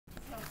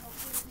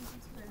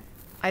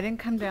I didn't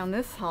come down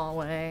this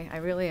hallway. I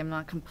really am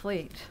not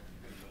complete.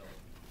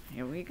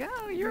 Here we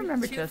go. You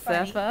remember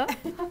Josepha.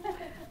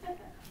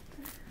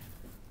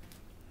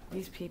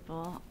 These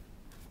people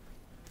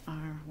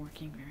are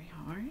working very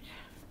hard.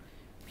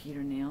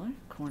 Peter Naylor,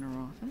 corner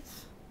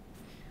office.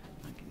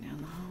 Walking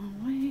down the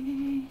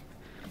hallway.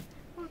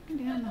 Walking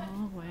down the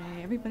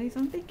hallway. Everybody's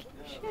on vacation.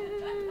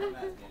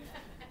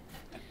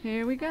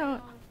 Here we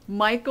go.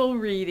 Michael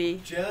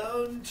Reedy.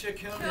 Joan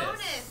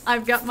Chaconis.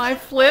 I've got my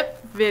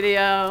flip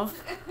video.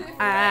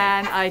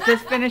 And I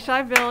just finished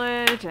Our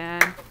Village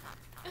and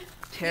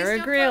Tara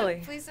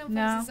Greeley. Please don't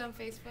post this on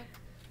Facebook.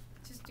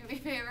 Just do me a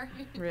favor.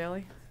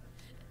 Really?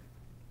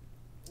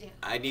 Yeah.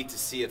 I need to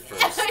see it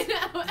first.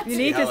 I know. You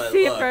need to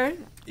see it first?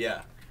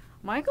 Yeah.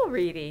 Michael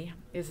Reedy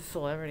is a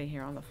celebrity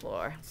here on the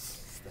floor.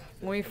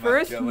 When we Come on,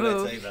 first Joe, what did I tell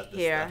moved you about this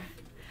here,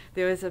 stuff?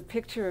 there was a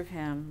picture of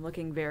him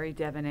looking very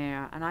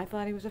debonair, and I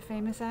thought he was a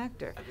famous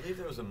actor. I believe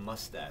there was a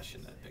mustache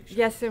in that picture.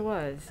 Yes, there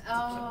was.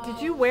 Oh.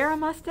 Did you wear a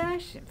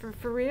mustache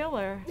for real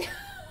or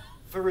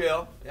For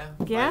real, yeah.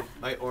 Yeah?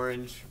 My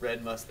orange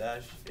red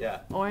mustache,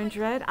 yeah. orange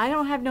red? I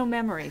don't have no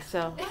memory,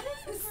 so. What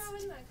is this?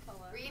 that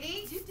color?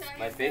 Reedy? Do you dye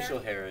My your facial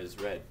hair? hair is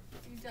red.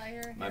 Do you dye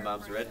your My hair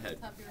mom's from redhead.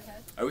 the top of your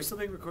head? Are we still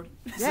being recorded?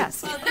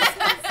 Yes. Oh, this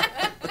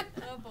is,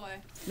 oh boy.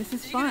 This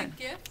is Did fun.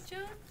 you get a gift, Joan?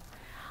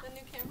 The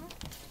new camera?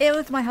 It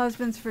was my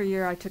husband's for a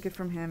year. I took it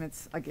from him.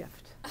 It's a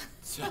gift.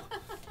 So,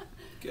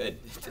 good.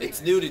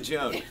 It's new to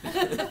Joan.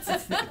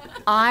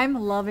 I'm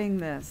loving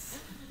this.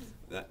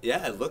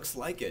 Yeah, it looks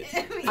like it.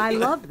 I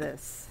love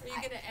this. Are you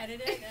going to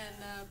edit it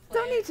and play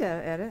Don't need it? to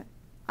edit.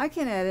 I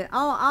can edit.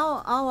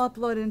 I'll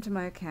upload it into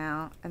my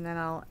account, and then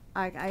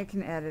I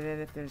can edit it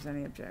if there's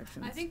any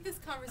objections. I think this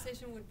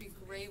conversation would be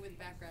great with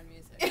background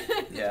music.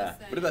 Yeah. Just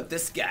saying. What about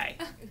this guy?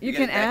 You got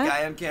can that add?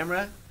 guy on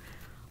camera?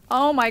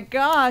 Oh my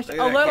gosh, Look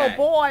a at that little guy.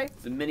 boy.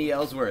 It's a mini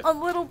Ellsworth. A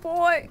little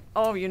boy.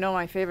 Oh, you know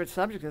my favorite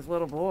subject is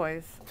little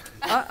boys.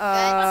 That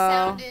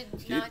Uh-oh.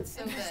 sounded not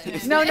so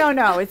good.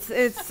 No.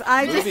 It's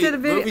I just did a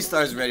video. Movie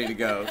star's ready to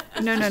go.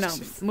 No.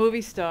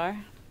 Movie star.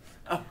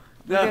 Oh, Look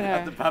no,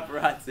 at not the her.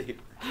 paparazzi.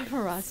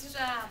 Paparazzi.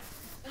 Stop.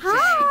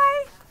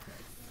 Hi.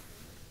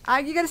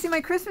 You got to see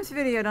my Christmas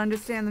video to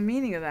understand the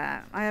meaning of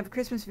that. I have a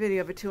Christmas video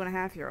of a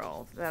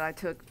 2.5-year-old that I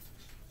took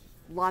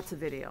lots of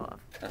video of.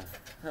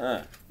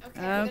 Huh. Okay,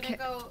 we're Okay.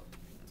 gonna go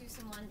do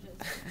some lunges.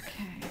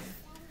 Okay.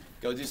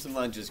 Go do some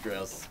lunges,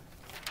 girls.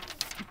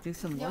 Do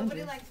some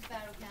Nobody lunges. likes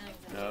fat organic.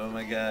 Oh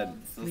my God.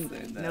 Still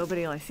saying that.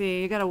 Nobody like.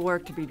 See, you got to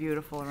work to be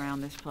beautiful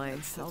around this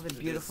place. All the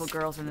beautiful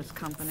girls in this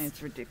company.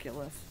 It's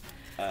ridiculous.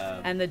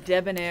 And the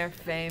debonair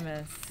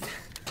famous.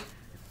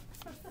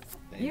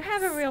 You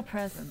have a real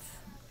presence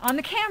on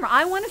the camera.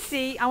 I want to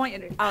see. I want you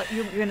to.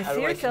 You're going to How see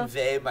do I yourself.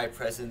 convey my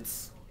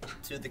presence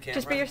to the camera?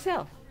 Just be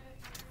yourself.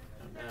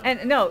 Oh, no.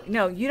 And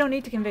no, you don't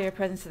need to convey your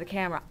presence to the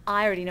camera.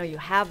 I already know you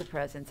have the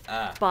presence.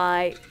 Ah.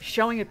 By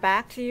showing it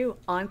back to you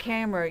on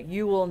camera,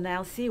 you will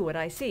now see what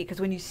I see. Because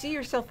when you see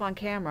yourself on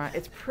camera,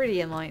 it's pretty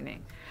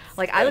enlightening.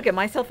 Like, I look at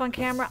myself on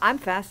camera, I'm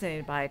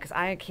fascinated by it because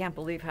I can't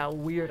believe how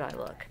weird I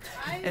look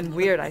and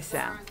weird I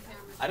sound.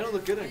 I don't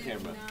look good on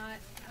camera.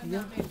 I'm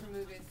not made for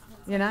movies.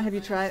 You know, have you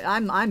tried?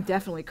 I'm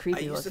definitely I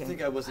creepy used to looking.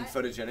 think I wasn't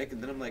photogenic,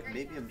 and then I'm like,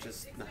 maybe I'm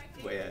just not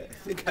the way I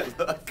think I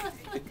look.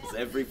 Because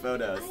every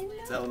photo's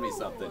telling me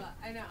something.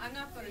 I know. I'm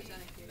not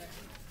photogenic either.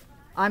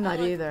 I'm not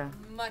I look either.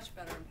 Much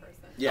better in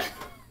person. Yeah,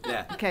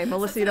 yeah. Okay,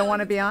 Melissa, you don't want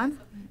to be on?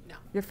 No.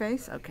 Your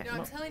face? Okay. No, I'm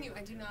Well, telling you,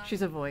 I do not.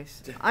 she's a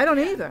voice. I don't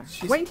either.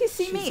 Wait until you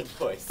see She's me. a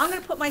voice. I'm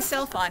going to put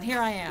myself on. Here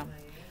I am.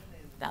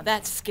 Now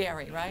that's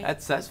scary, right?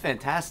 That's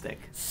fantastic.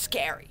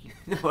 Scary.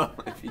 Well,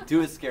 if you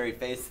do a scary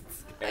face, it's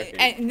scary.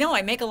 And no,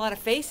 I make a lot of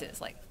faces,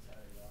 like,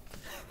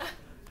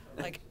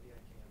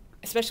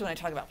 especially when I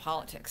talk about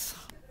politics.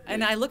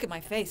 And I look at my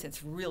face,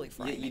 it's really Yeah,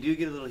 frightening. you do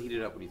get a little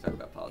heated up when you talk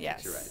about politics.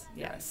 Yes, You're right.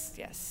 You're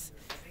yes.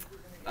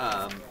 right.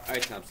 All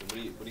right, Thompson. What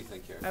do you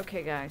think here?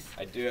 Okay, guys.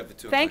 I do have the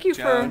two. Thank you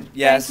Joan, for.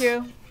 yes.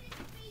 Thank you.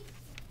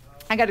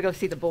 I got to go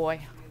see the boy.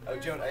 Oh,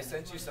 Joan, I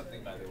sent you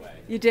something, by the way.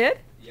 You did?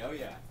 Oh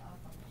yeah.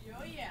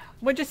 Oh yeah.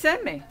 What'd you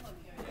send me?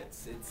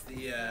 It's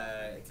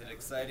an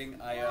exciting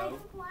I/O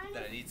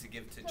that I need to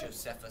give to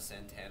Josepha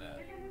Santana.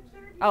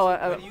 Oh,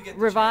 When do you get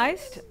the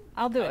revised? chance?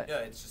 I'll do it. No,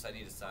 it's just I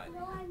need a sign.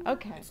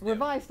 Okay. It's new.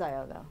 Revised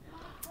IO though.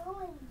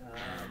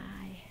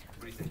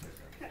 What do you think?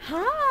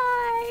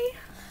 Hi.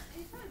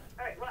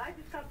 All right, well, I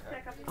just got to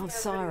check up. Oh,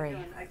 sorry.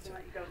 I can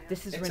let you go now.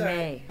 This is It's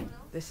Renee.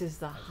 This is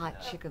the hot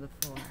chick of the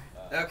floor.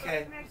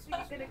 Okay. I'm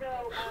actually going to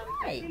go,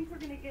 Hi. I think we're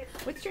going to get,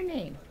 What's your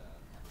name?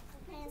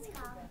 My name's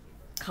Colin.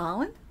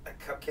 Colin? A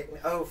cupcake?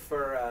 Oh,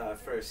 for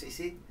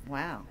Cece?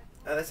 Wow.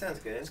 Oh, that sounds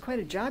good. It's quite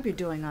a job you're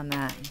doing on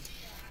that.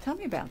 Tell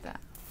me about that.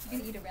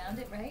 You're gonna eat around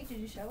it, right? Did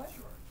you show it?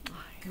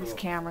 He's Cool.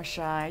 camera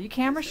shy. You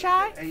camera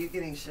shy? Are you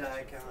getting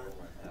shy,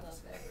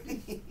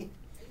 Colin?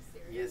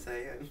 Yes, I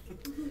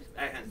am.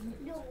 I am.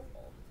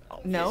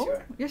 No. Yes, you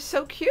are. You're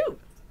so cute.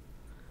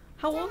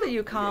 How old are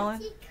you, Colin?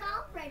 See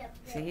car right up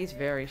there. See, he's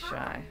very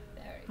shy.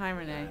 Very. Hi,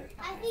 Renee.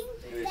 I think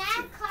There's that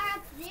two. car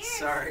up there.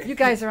 Sorry. You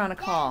guys are on a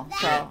call,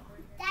 so.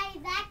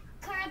 That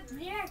car up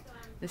there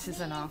This is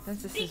an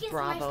office. This is Speaking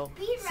for my Bravo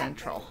speed record.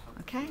 Central.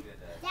 Okay?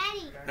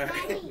 Daddy,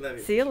 Alright, love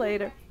you. See you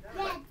later.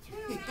 Dad,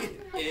 turn around.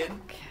 In.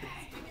 Okay.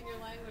 Speaking your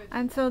language.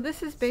 And so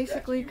this is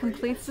basically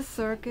completes the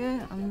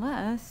circuit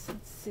unless,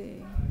 let's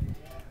see.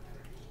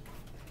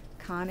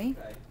 Connie,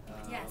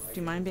 Yes. do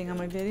you mind being on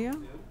my video?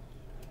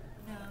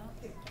 No.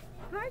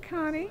 Hi,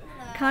 Connie.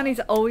 Hello. Connie's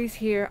always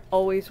here,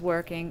 always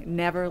working,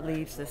 never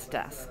leaves this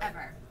desk.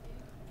 Ever.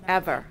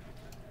 Ever.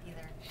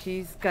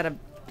 Either.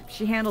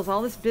 She handles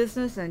all this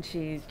business and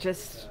she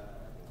just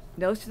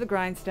nose to the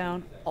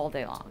grindstone all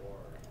day long.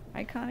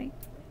 Right, Connie?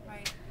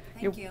 Right.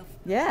 You're- Thank you.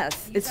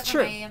 Yes, Use it's that for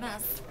true. my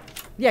EMS.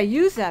 Yeah,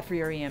 use that for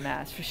your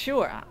EMS for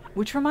sure.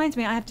 Which reminds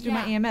me, I have to do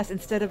my Yeah. EMS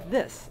instead of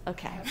this.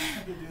 Okay.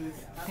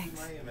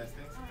 Thanks.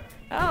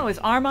 Oh, is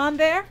Armand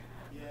there?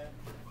 Yeah.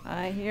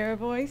 I hear a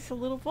voice, a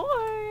little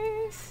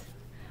voice.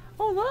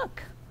 Oh,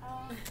 look.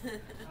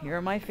 Here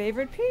are my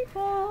favorite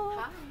people.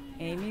 Hi.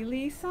 Amy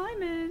Lee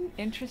Simon.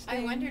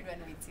 Interesting. I wondered when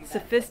we'd see that.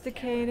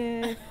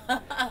 Sophisticated,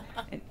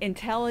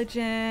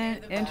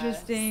 intelligent, They're the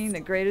interesting, best.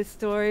 the greatest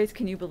stories.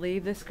 Can you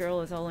believe this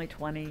girl is only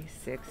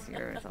 26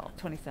 years old?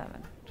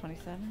 27.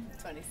 27?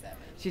 27.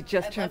 She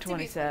just I'd turned love to be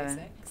 27.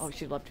 26. Oh,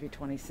 she'd love to be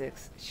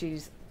 26.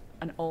 She's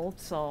an old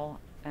soul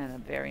and a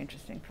very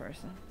interesting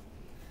person.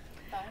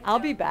 Bye, I'll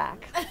be Joe.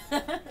 back.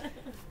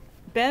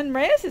 Ben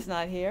Reyes is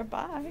not here.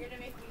 Bye. You're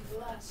gonna make me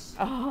blush.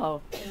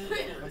 Oh,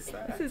 What's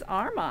that? this is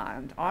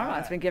Armand.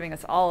 Armand's Hi. been giving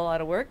us all a lot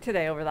of work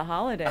today over the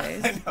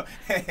holidays. I know.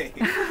 Hey,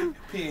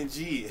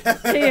 P&G.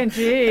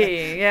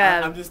 P&G,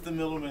 yeah. I'm just the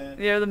middleman.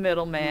 You're the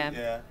middleman.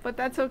 Yeah. But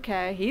that's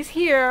okay. He's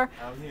here.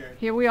 I'm here.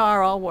 Here we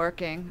are all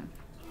working.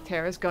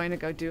 Tara's going to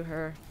go do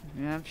her.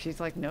 Yeah, she's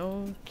like,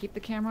 no, keep the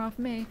camera off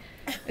me.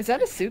 Is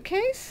that a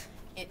suitcase?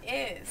 It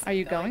is. Are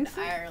you I'm going to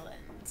soon? Ireland?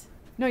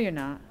 No, you're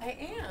not. I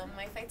am.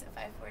 My flight's at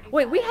 5:45.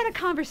 Wait, we had a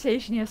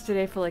conversation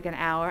yesterday for like an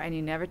hour and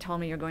you never told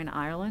me you're going to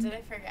Ireland? Did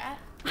I forget?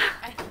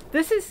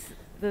 This is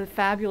the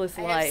fabulous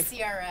I life. have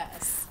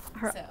CRS.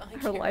 Her, so I her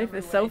can't life remember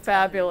is what so I told you.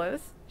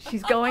 fabulous.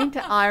 She's going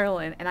to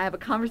Ireland, and I have a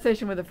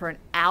conversation with her for an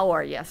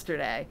hour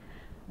yesterday.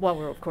 While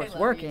we're, of course, love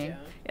you, working. Joan.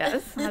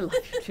 Yes, I love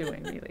you too,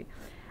 Amy.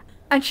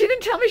 And she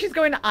didn't tell me she's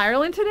going to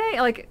Ireland today.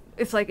 Like,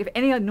 it's like if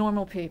any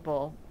normal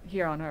people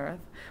here on Earth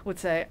would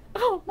say,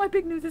 oh, my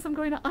big news is I'm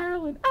going to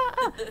Ireland.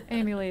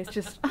 Amy Lee is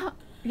just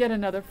yet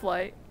another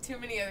flight. Too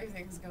many other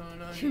things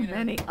going on. Too you know?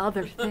 many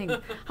other things.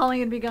 How long are you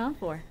going to be gone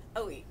for?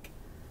 A week.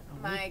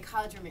 My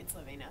college roommate's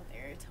living out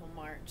there till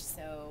March,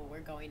 so we're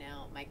going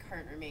out. My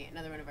current roommate,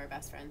 another one of our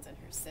best friends, and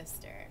her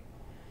sister.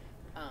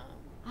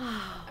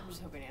 I'm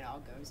just hoping it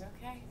all goes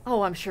okay.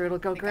 Oh, I'm sure it'll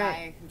go The great.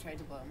 guy who tried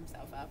to blow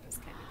himself up has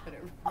kind of put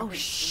it. Oh, right in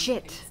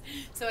shit. place.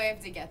 So I have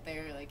to get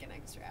there like an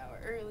extra hour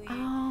early.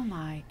 Oh,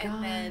 my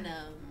God. And then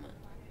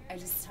I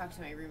just talked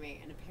to my roommate,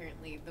 and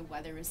apparently the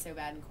weather was so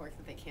bad in Cork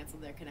that they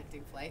canceled their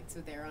connecting flight,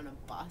 so they're on a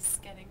bus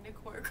getting to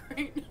Cork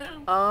right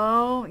now.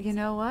 Oh, you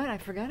know what? I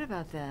forgot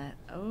about that.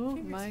 Oh,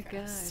 Fingers my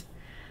crossed. God.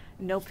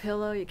 No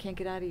pillow. You can't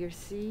get out of your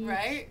seat.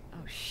 Right?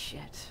 Oh,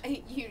 shit.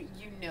 You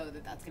know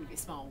that's gonna be a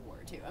small war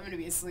too. I'm gonna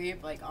be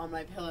asleep like on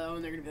my pillow,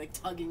 and they're gonna be like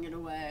tugging it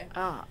away.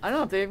 Oh, I don't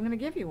know if they're even going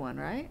to give you one,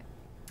 right?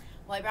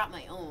 Well, I brought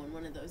my own,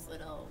 one of those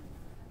little.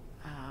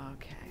 Oh,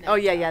 okay. Neck Oh,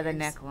 yeah, yeah, the covers.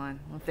 neck one.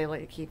 Well, if they let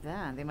you keep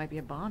that, they might be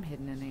a bomb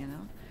hidden in there, you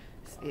know?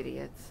 These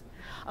idiots.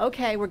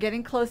 Okay, we're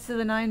getting close to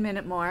the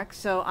 9-minute mark,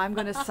 so I'm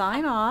going to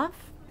sign off.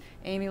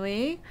 Amy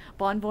Lee,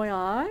 bon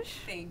voyage,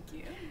 Thank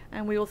you.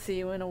 and we will see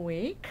you in a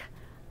week.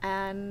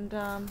 And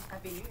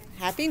Happy New Year.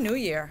 Happy New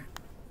Year.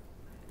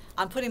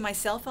 I'm putting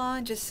myself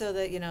on just so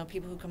that, you know,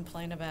 people who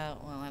complain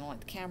about, well, I don't like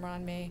the camera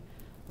on me,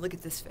 look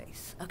at this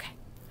face. Okay.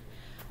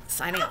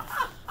 Signing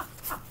off.